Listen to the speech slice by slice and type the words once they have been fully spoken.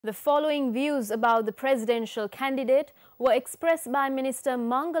The following views about the presidential candidate were expressed by Minister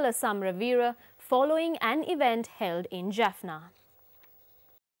Mangala Samaraweera following an event held in Jaffna.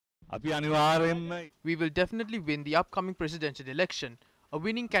 We will definitely win the upcoming presidential election. A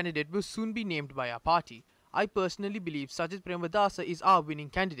winning candidate will soon be named by our party. I personally believe Sajith Premadasa is our winning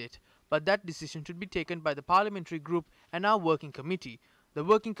candidate, but that decision should be taken by the parliamentary group and our working committee. The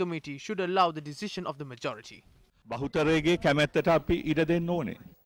working committee should allow the decision of the majority.